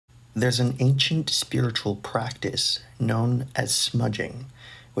There's an ancient spiritual practice known as smudging,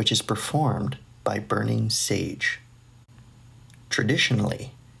 which is performed by burning sage.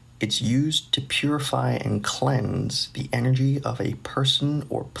 Traditionally, it's used to purify and cleanse the energy of a person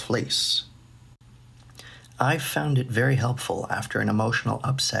or place. I've found it very helpful after an emotional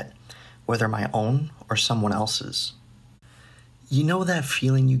upset, whether my own or someone else's. You know that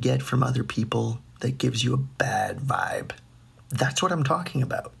feeling you get from other people that gives you a bad vibe? That's what I'm talking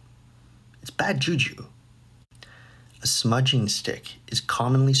about. It's bad juju. A smudging stick is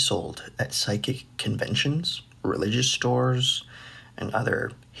commonly sold at psychic conventions, religious stores, and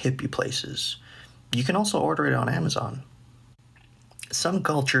other hippie places. You can also order it on Amazon. Some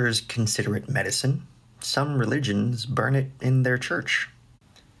cultures consider it medicine. Some religions burn it in their church.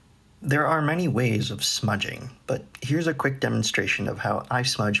 There are many ways of smudging, but here's a quick demonstration of how I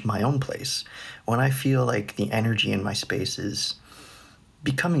smudge my own place when I feel like the energy in my space is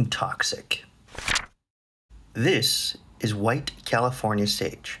becoming toxic. This is white California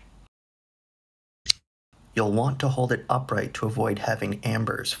sage. You'll want to hold it upright to avoid having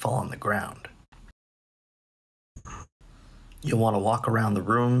ambers fall on the ground. You'll want to walk around the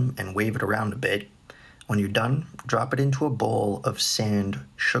room and wave it around a bit. When you're done, drop it into a bowl of sand,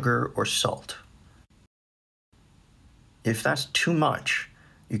 sugar, or salt. If that's too much,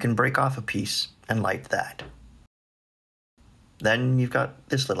 you can break off a piece and light that. Then you've got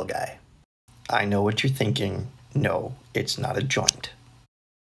this little guy. I know what you're thinking. No, it's not a joint.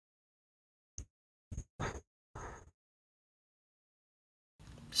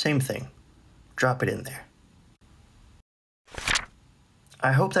 Same thing. Drop it in there.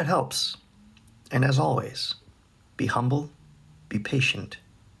 I hope that helps. And as always, be humble, be patient,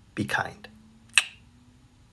 be kind.